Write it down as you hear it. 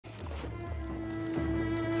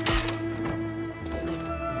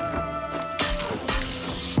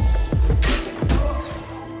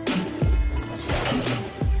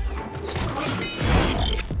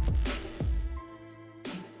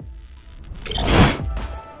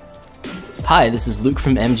Hi, this is Luke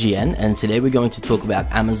from MGN, and today we're going to talk about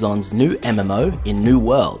Amazon's new MMO in New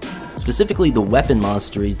World, specifically the weapon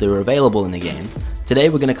masteries that are available in the game. Today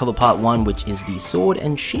we're going to cover part 1, which is the sword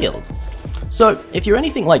and shield. So, if you're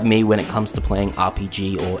anything like me when it comes to playing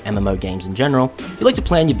RPG or MMO games in general, you like to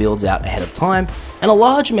plan your builds out ahead of time, and a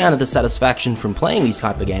large amount of the satisfaction from playing these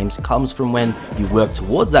type of games comes from when you work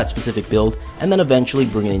towards that specific build and then eventually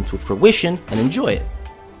bring it into fruition and enjoy it.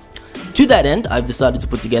 To that end, I've decided to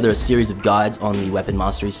put together a series of guides on the weapon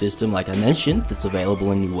mastery system, like I mentioned, that's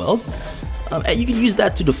available in New World. And you can use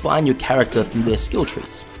that to define your character through their skill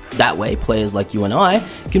trees. That way, players like you and I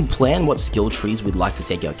can plan what skill trees we'd like to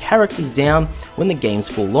take our characters down when the game's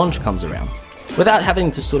full launch comes around, without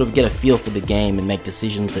having to sort of get a feel for the game and make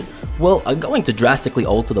decisions that, well, are going to drastically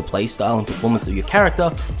alter the playstyle and performance of your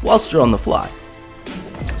character whilst you're on the fly.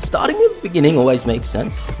 Starting at the beginning always makes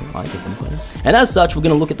sense, and as such we're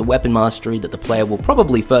going to look at the weapon mastery that the player will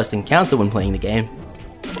probably first encounter when playing the game,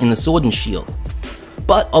 in the sword and shield.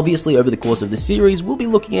 But obviously over the course of the series we'll be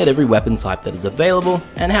looking at every weapon type that is available,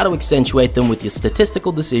 and how to accentuate them with your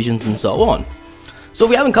statistical decisions and so on. So if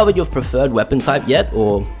we haven't covered your preferred weapon type yet,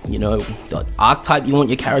 or the archetype you want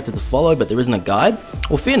your character to follow but there isn't a guide,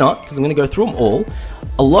 well fear not, because I'm going to go through them all.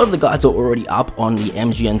 A lot of the guides are already up on the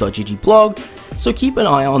mgn.gg blog, so keep an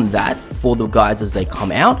eye on that for the guides as they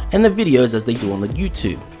come out, and the videos as they do on the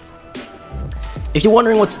YouTube. If you're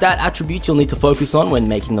wondering what stat attributes you'll need to focus on when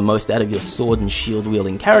making the most out of your sword and shield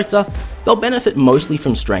wielding character, they'll benefit mostly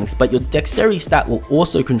from strength, but your dexterity stat will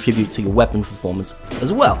also contribute to your weapon performance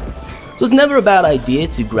as well. So it's never a bad idea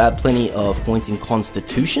to grab plenty of points in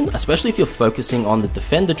constitution, especially if you're focusing on the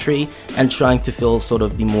defender tree and trying to fill sort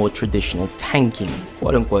of the more traditional tanking,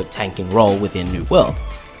 quote unquote tanking role within New World.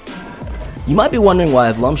 You might be wondering why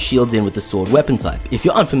I've lumped shields in with the sword weapon type, if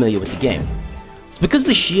you're unfamiliar with the game. It's because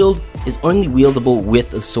the shield is only wieldable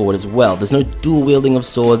with a sword as well. There's no dual wielding of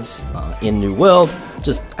swords in New World,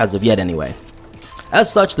 just as of yet anyway.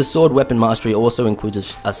 As such, the sword weapon mastery also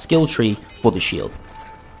includes a skill tree for the shield.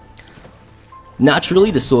 Naturally,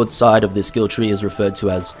 the sword side of the skill tree is referred to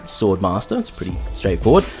as Sword Master. It's pretty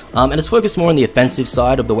straightforward, and it's focused more on the offensive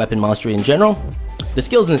side of the weapon mastery in general. The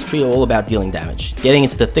skills in this tree are all about dealing damage, getting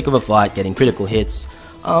into the thick of a fight, getting critical hits,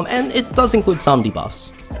 and it does include some debuffs.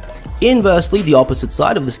 Inversely, the opposite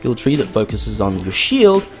side of the skill tree that focuses on your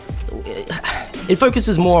shield, it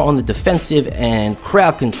focuses more on the defensive and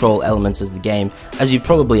crowd control elements of the game, as you'd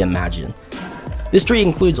probably imagine. This tree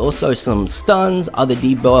includes also some stuns, other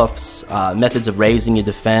debuffs, methods of raising your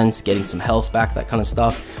defense, getting some health back, that kind of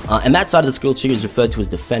stuff, and that side of the skill tree is referred to as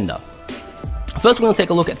Defender. First we're going to take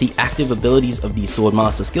a look at the active abilities of the Sword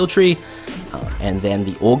Master skill tree, and then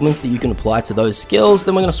the augments that you can apply to those skills.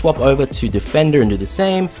 Then we're going to swap over to Defender and do the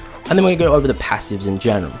same, and then we're going to go over the passives in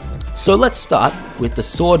general. So let's start with the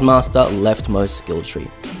Sword Master leftmost skill tree.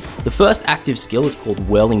 The first active skill is called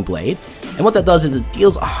Whirling Blade, and what that does is it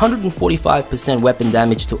deals 145% weapon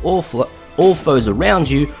damage to all foes around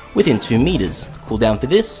you within 2 meters. The cooldown for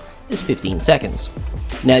this is 15 seconds.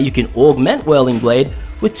 Now you can augment Whirling Blade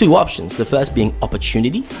with 2 options, the first being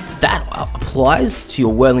Opportunity. That applies to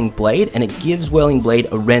your Whirling Blade and it gives Whirling Blade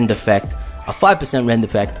a rend effect, a 5% rend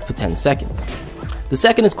effect for 10 seconds. The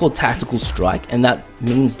second is called Tactical Strike, and that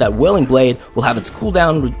means that Whirling Blade will have its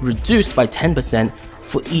cooldown reduced by 10%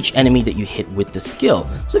 for each enemy that you hit with the skill.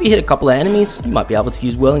 So if you hit a couple of enemies, you might be able to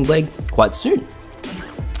use Whirling Blade quite soon.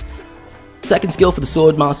 Second skill for the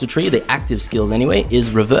Sword Master tree, the active skills anyway,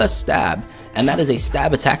 is Reverse Stab, and that is a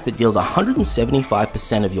stab attack that deals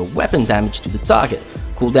 175% of your weapon damage to the target.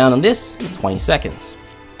 Cooldown on this is 20 seconds.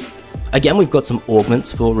 Again, we've got some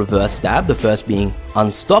augments for Reverse Stab, the first being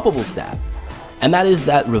Unstoppable Stab. And that is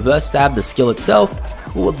that Reverse Stab, the skill itself,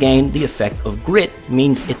 will gain the effect of Grit,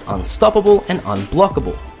 means it's unstoppable and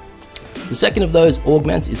unblockable. The second of those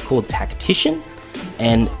augments is called Tactician,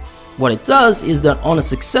 and what it does is that on a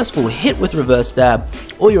successful hit with Reverse Stab,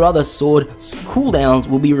 all your other sword cooldowns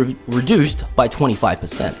will be reduced by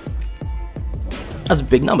 25%. That's a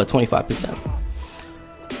big number, 25%.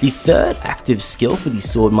 The third active skill for the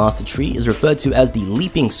Sword Master tree is referred to as the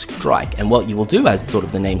Leaping Strike, and what you will do, as sort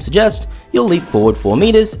of the name suggests, you'll leap forward 4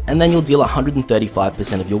 meters, and then you'll deal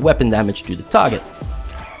 135% of your weapon damage to the target.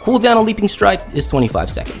 Cooldown on Leaping Strike is 25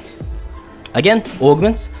 seconds. Again,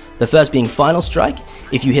 augments, the first being Final Strike.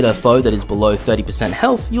 If you hit a foe that is below 30%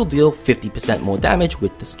 health, you'll deal 50% more damage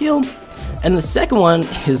with the skill. And the second one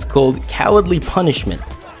is called Cowardly Punishment.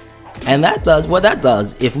 And that does, what that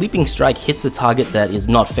does, if Leaping Strike hits a target that is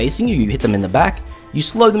not facing you, you hit them in the back, you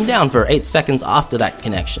slow them down for 8 seconds after that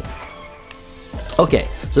connection. Okay,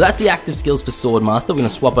 So that's the active skills for Swordmaster. We're going to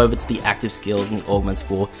swap over to the active skills and the augments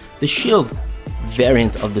for the shield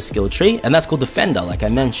variant of the skill tree, and that's called Defender, like I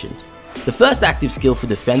mentioned. The first active skill for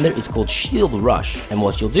Defender is called Shield Rush, and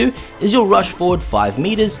what you'll do is you'll rush forward 5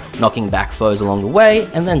 meters, knocking back foes along the way,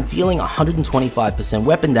 and then dealing 125%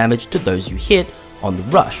 weapon damage to those you hit on the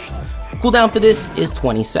rush. Cooldown for this is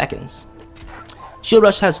 20 seconds. Shield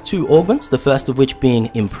Rush has 2 augments, the first of which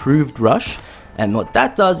being Improved Rush, and what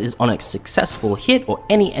that does is on a successful hit, or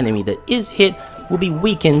any enemy that is hit will be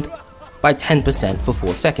weakened by 10% for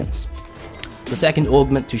 4 seconds. The second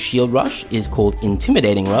augment to Shield Rush is called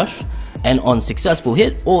Intimidating Rush, and on successful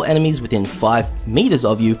hit, all enemies within 5 meters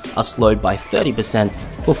of you are slowed by 30%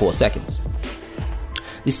 for 4 seconds.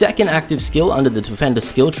 The second active skill under the Defender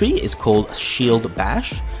skill tree is called Shield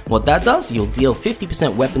Bash. What that does, you'll deal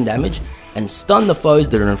 50% weapon damage and stun the foes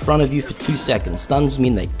that are in front of you for 2 seconds. Stuns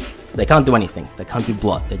mean they can't do anything, they can't do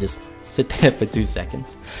blood, they just sit there for 2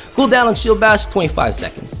 seconds. Cooldown on Shield Bash, 25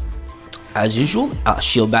 seconds. As usual,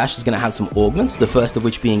 Shield Bash is going to have some augments, the first of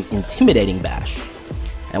which being Intimidating Bash.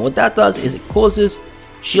 And what that does is it causes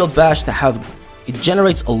Shield Bash to have, it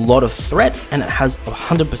generates a lot of threat, and it has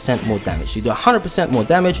 100% more damage. So you do 100% more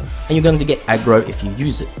damage, and you're going to get aggro if you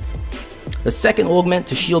use it. The second augment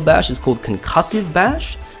to Shield Bash is called Concussive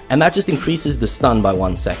Bash, and that just increases the stun by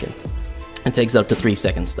 1 second. It takes it up to 3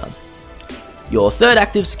 second stun. Your third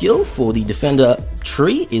active skill for the Defender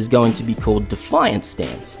tree is going to be called Defiant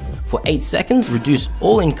Stance. For 8 seconds, reduce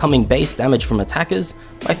all incoming base damage from attackers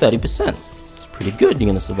by 30%. It's pretty good, you're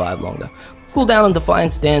going to survive longer. Cooldown on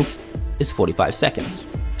Defiant Stance is 45 seconds.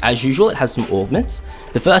 As usual, it has some augments,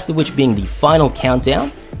 the first of which being the Final Countdown,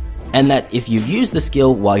 and that if you use the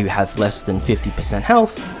skill while you have less than 50%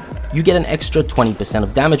 health, you get an extra 20%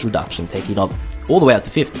 of damage reduction, taking it up all the way up to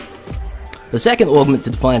 50. The second augment to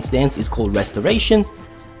Defiant Stance is called Restoration,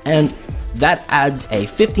 and that adds a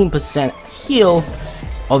 15% heal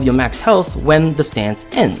of your max health when the stance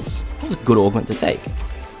ends. It's a good augment to take.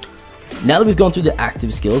 Now that we've gone through the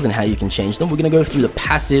active skills and how you can change them, we're going to go through the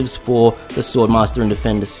passives for the Swordmaster and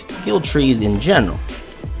Defender skill trees in general.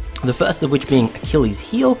 The first of which being Achilles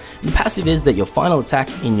Heel. The passive is that your final attack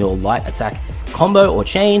in your light attack combo or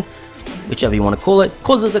chain, whichever you want to call it,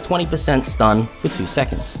 causes a 20% stun for 2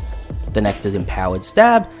 seconds. The next is Empowered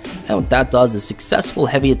Stab, and what that does is successful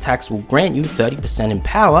heavy attacks will grant you 30% in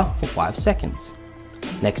power for 5 seconds.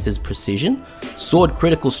 Next is Precision. Sword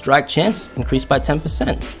critical strike chance increased by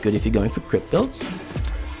 10%. It's good if you're going for crit builds.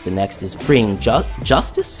 The next is Freeing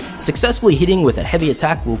Justice. Successfully hitting with a heavy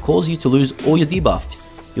attack will cause you to lose all your debuff.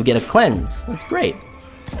 You'll get a cleanse. That's great.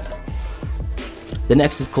 The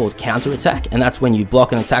next is called Counter Attack, and that's when you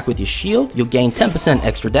block an attack with your shield, you'll gain 10%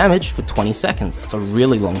 extra damage for 20 seconds. That's a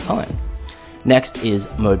really long time. Next is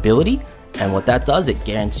Mobility, and what that does, it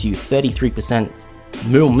guarantees you 33%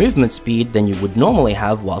 more movement speed than you would normally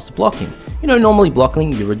have whilst blocking. You know, normally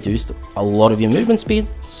blocking, you reduced a lot of your movement speed,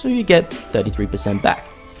 so you get 33% back.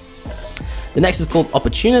 The next is called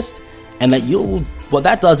Opportunist, and that what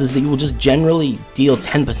that does is that you will just generally deal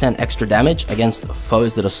 10% extra damage against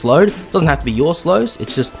foes that are slowed. It doesn't have to be your slows,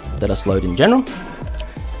 it's just that are slowed in general.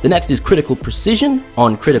 The next is Critical Precision.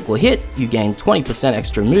 On critical hit, you gain 20%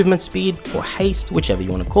 extra movement speed, or haste, whichever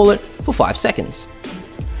you want to call it, for 5 seconds.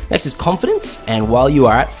 Next is Confidence, and while you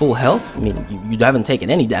are at full health, I mean, you haven't taken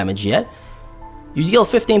any damage yet, you deal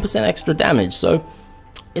 15% extra damage, so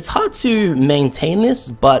it's hard to maintain this,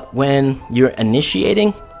 but when you're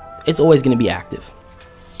initiating, it's always going to be active.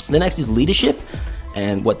 The next is Leadership,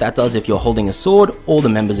 and what that does, if you're holding a sword, all the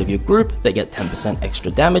members of your group, they get 10%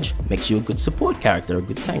 extra damage, makes you a good support character, a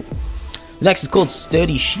good tank. The next is called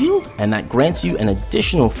Sturdy Shield, and that grants you an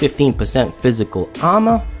additional 15% physical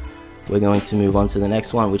armor. We're going to move on to the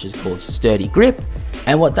next one, which is called Sturdy Grip,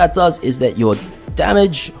 and what that does is that your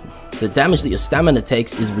damage, the damage that your stamina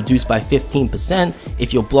takes is reduced by 15%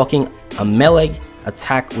 if you're blocking a melee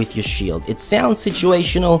attack with your shield. It sounds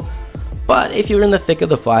situational, but if you're in the thick of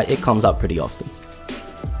the fight, it comes up pretty often.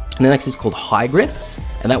 And the next is called High Grip,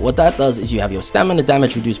 and what that does is you have your stamina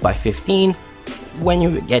damage reduced by 15 when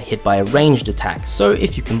you get hit by a ranged attack. So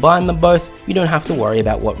if you combine them both, you don't have to worry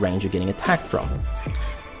about what range you're getting attacked from.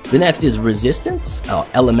 The next is Resistance, or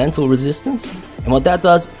Elemental Resistance, and what that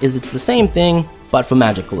does is it's the same thing, but for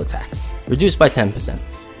magical attacks, reduced by 10%.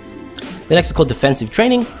 The next is called Defensive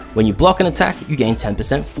Training. When you block an attack, you gain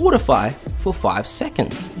 10% Fortify for 5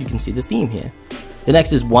 seconds. You can see the theme here. The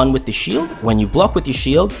next is One with the Shield. When you block with your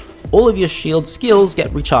shield, all of your shield skills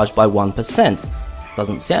get recharged by 1%.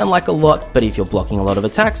 Doesn't sound like a lot, but if you're blocking a lot of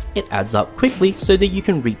attacks, it adds up quickly so that you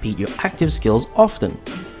can repeat your active skills often.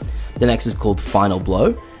 The next is called Final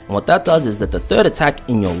Blow, And what that does is that the third attack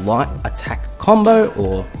in your light attack combo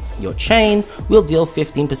or your chain will deal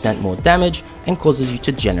 15% more damage and causes you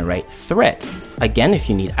to generate threat. Again, if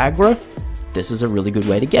you need aggro, this is a really good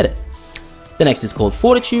way to get it. The next is called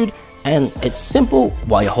Fortitude, and it's simple.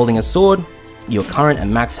 While you're holding a sword, your current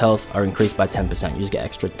and max health are increased by 10%. You just get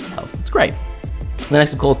extra health. It's great. The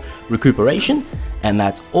next is called Recuperation, and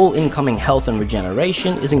that's all incoming health and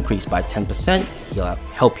regeneration is increased by 10%.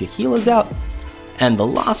 Help your healers out. And the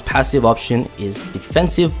last passive option is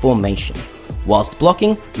Defensive Formation. Whilst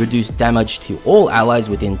blocking, reduce damage to all allies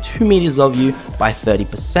within 2 meters of you by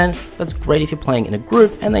 30%. That's great if you're playing in a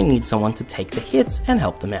group and they need someone to take the hits and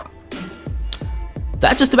help them out.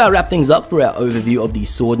 That just about wraps things up for our overview of the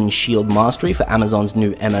Sword and Shield Mastery for Amazon's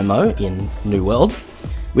new MMO in New World.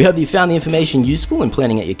 We hope that you found the information useful in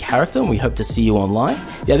planning out your character, and we hope to see you online.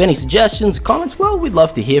 If you have any suggestions, comments, well, we'd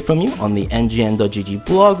love to hear from you on the ngn.gg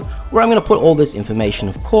blog, where I'm going to put all this information,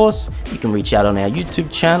 of course. You can reach out on our YouTube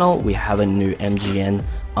channel. We have a new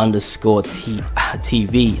MGN_TV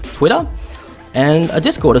Twitter, and a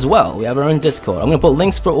Discord as well. We have our own Discord. I'm going to put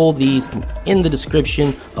links for all these in the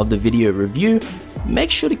description of the video review.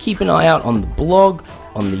 Make sure to keep an eye out on the blog,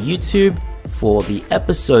 on the YouTube, for the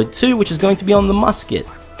episode 2, which is going to be on the musket.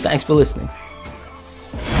 Thanks for listening.